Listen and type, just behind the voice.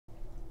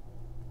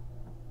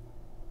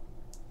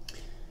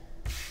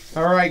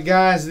All right,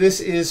 guys,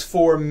 this is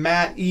for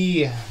Matt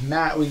E.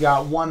 Matt, we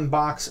got one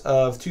box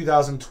of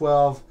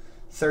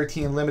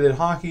 2012-13 limited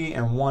hockey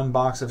and one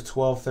box of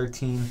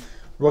 12-13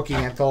 rookie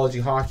anthology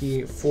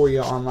hockey for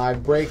you on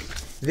live break.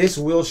 This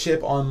will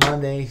ship on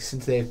Monday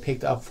since they've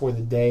picked up for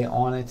the day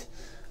on it.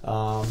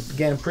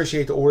 Again,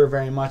 appreciate the order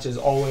very much as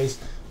always.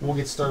 We'll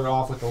get started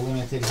off with the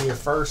limited here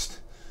first.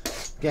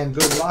 Again,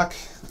 good luck,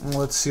 and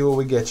let's see what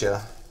we get you.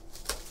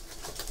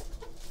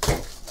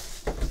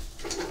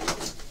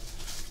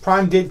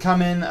 Prime did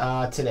come in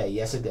today.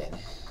 Yes, it did.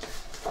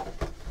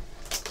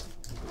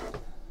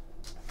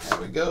 There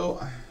we go.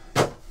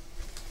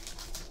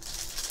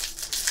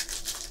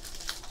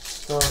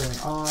 Starting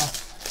off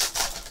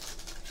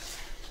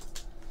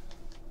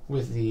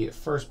with the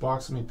first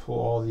box. Let me pull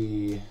all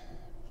the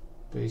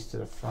base to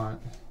the front.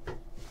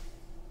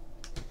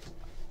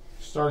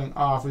 Starting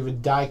off, we have a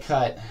die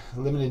cut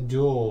limited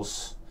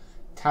duels.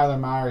 Tyler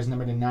Myers,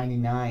 number to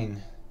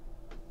 99.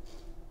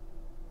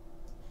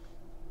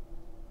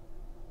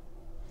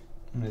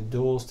 And the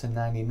duels to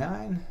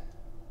 99.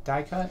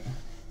 Die cut.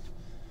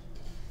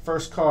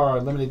 First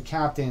card, limited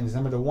captains,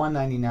 number to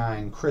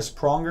 199. Chris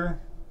Pronger.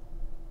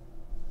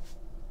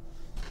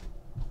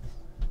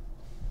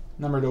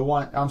 Number to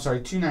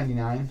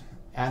 299.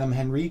 Adam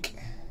Henrique.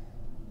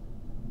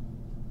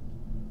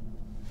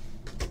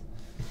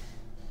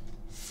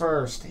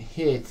 First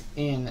hit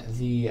in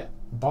the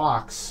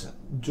box,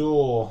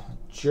 dual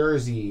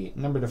jersey,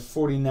 number to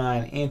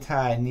 49,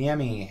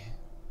 Antti-Niemi.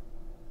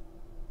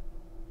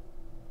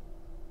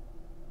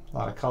 A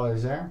lot of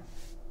colors there.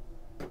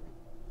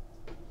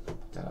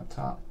 Put that up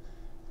top.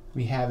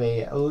 We have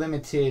a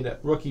limited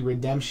rookie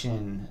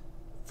redemption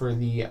for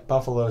the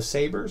Buffalo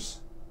Sabres.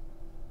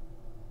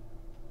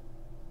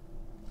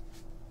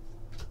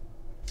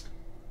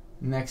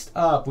 Next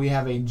up, we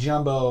have a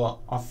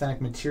jumbo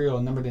authentic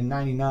material, number to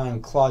 99,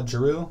 Claude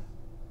Giroux.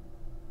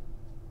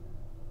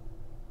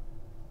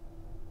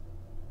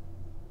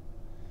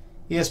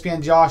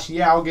 ESPN Josh,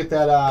 yeah, I'll get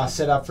that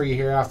set up for you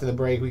here after the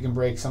break. We can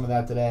break some of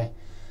that today.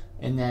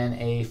 And then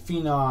a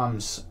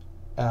Phenoms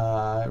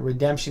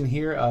redemption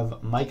here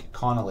of Mike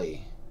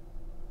Connolly.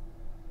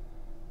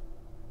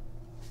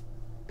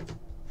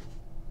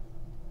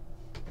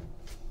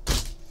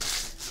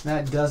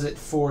 That does it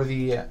for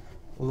the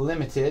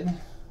limited.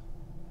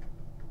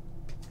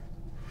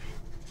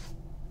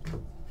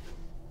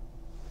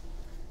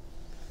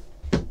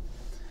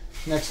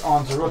 Next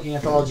on to rookie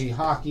anthology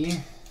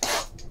hockey.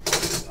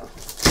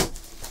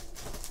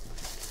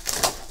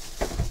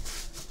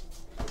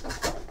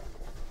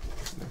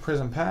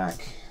 Prism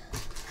pack.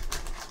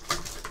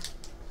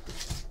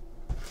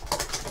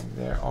 And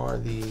there are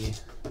the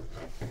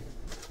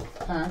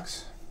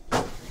packs.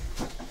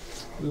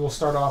 We will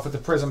start off with the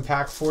Prism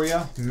pack for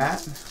you,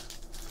 Matt.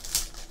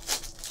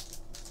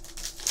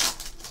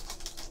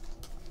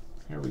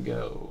 Here we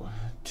go.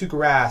 Tuukka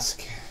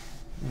Rask.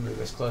 Let me move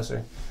this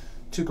closer.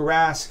 Tuukka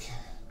Rask.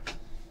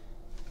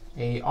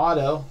 A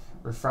auto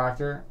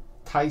refractor.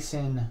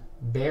 Tyson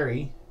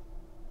Barrie.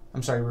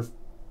 I'm sorry,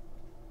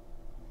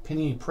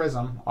 Panini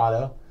Prism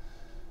auto,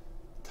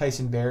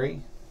 Tyson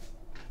Barrie,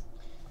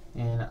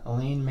 and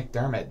Elaine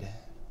McDermott.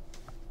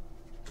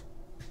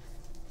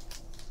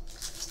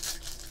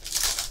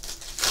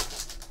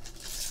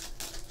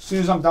 As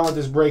soon as I'm done with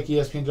this break,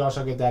 ESPN Josh,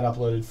 I'll get that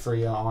uploaded for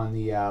you on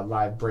the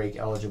live break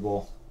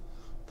eligible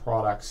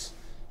products.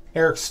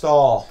 Eric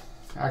Stahl.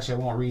 Actually,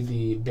 I won't read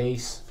the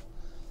base.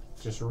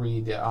 Just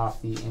read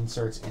off the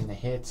inserts in the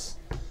hits.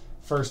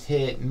 First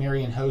hit,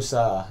 Marian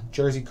Hossa,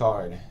 jersey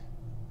card.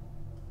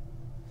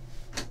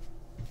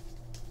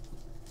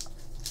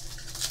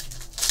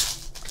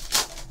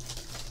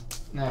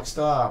 Next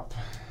up,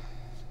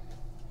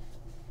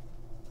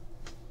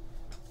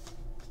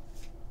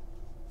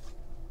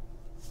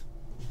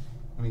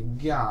 we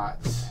got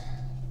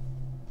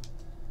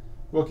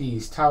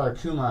rookies, Tyler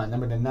Kuma,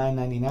 number to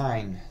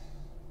 999.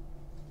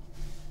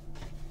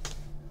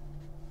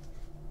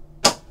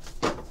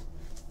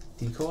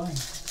 Decoy.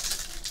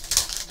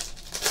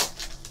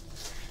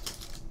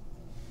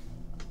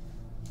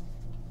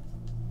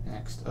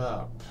 Next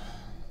up,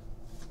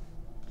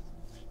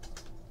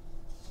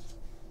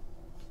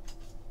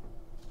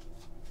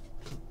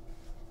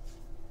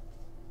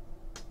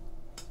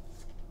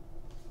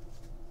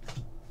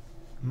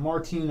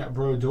 Martin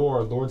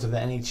Brodeur, Lords of the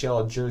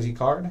NHL jersey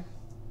card.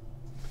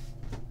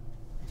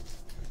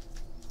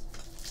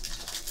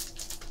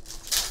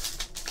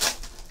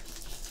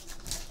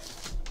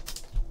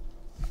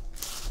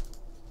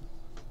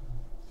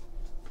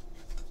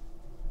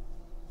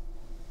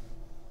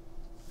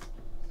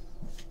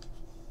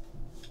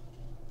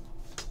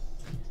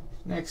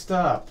 Next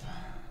up,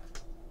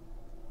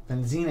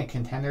 Benzina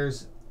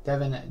contenders,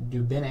 Devin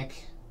Dubinick.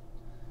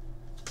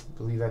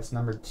 I believe that's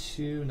number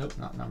 2. Nope,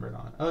 not numbered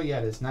on it. Oh yeah,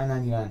 it is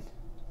 $9.99.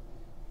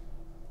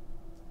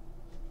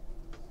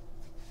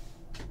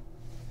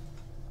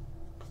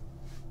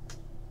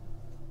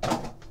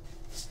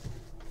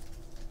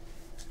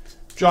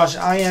 Josh,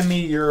 IM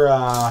me your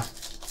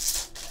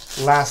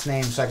last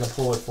name so I can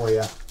pull it for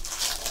you.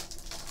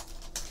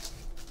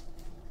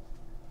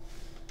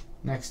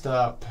 Next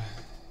up,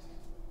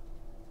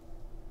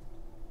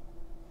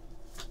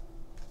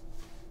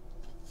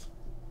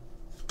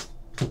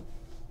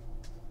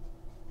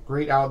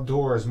 Great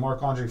Outdoors,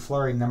 Marc-Andre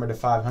Fleury, number to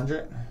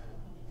 500.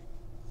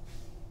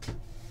 And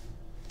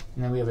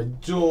then we have a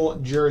dual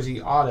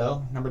jersey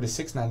auto, number to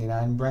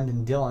 699,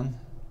 Brendan Dillon.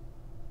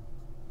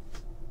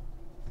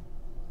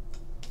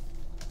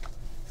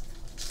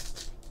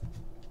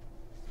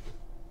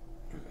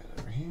 Move that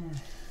over here.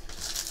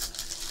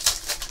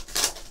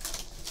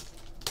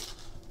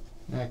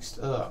 Next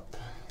up,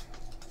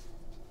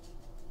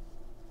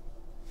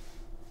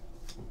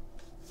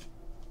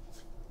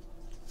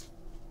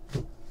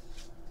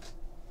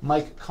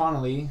 Mike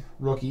Connolly,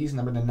 rookies,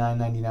 number to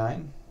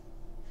 999.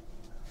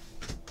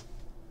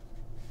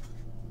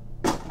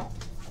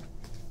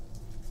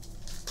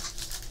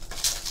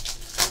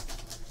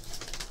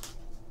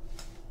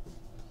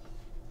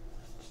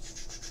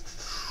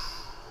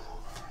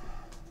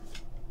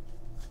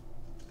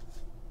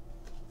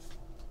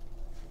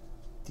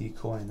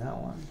 Decoy in that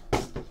one.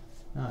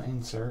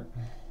 Insert.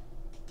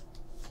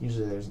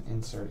 Usually there's an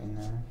insert in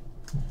there.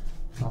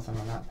 Nothing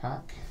on that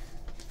pack.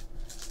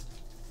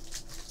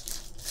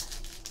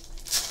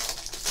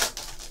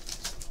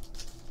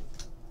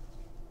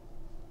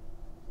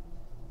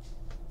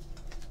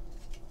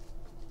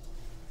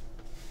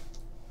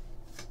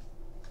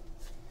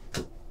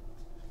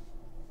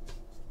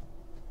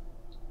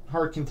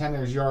 Hard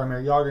Contenders,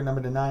 Jaromir Jagr,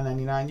 number to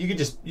 999. You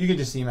could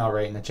just email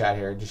right in the chat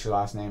here, just your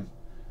last name.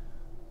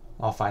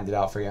 I'll find it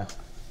out for you.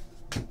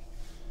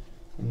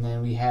 And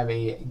then we have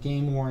a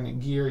game-worn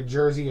gear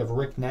jersey of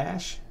Rick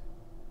Nash.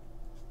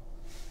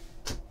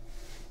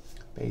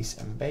 Base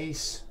and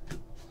base.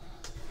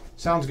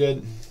 Sounds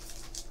good.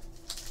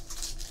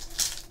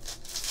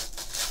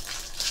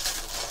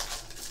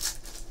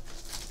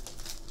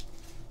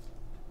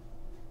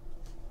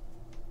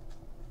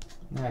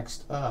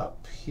 Next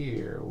up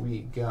here we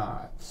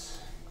got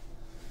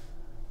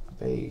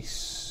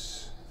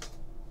base.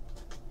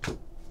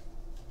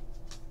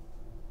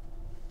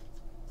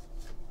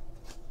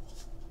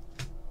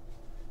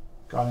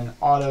 Got an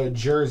auto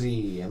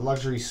jersey, a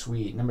luxury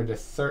suite, number to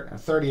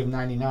 30 of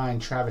 99,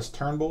 Travis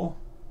Turnbull.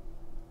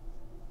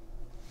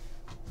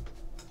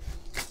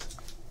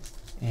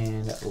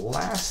 And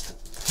last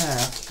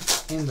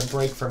pack in the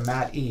break for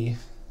Matt E.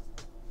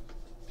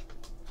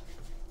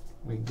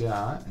 We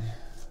got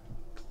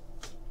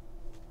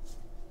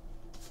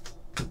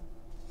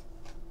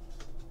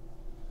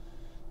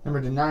number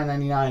to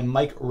 999,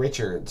 Mike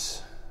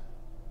Richards.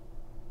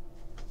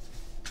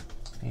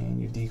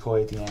 And you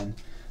decoy at the end.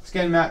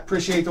 Again, Matt,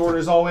 appreciate the order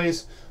as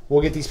always.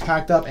 We'll get these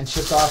packed up and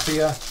shipped off for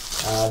you.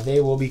 They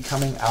will be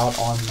coming out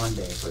on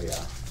Monday for you.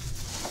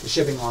 The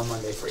shipping on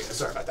Monday for you.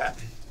 Sorry about that.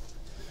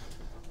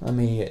 Let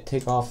me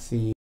take off the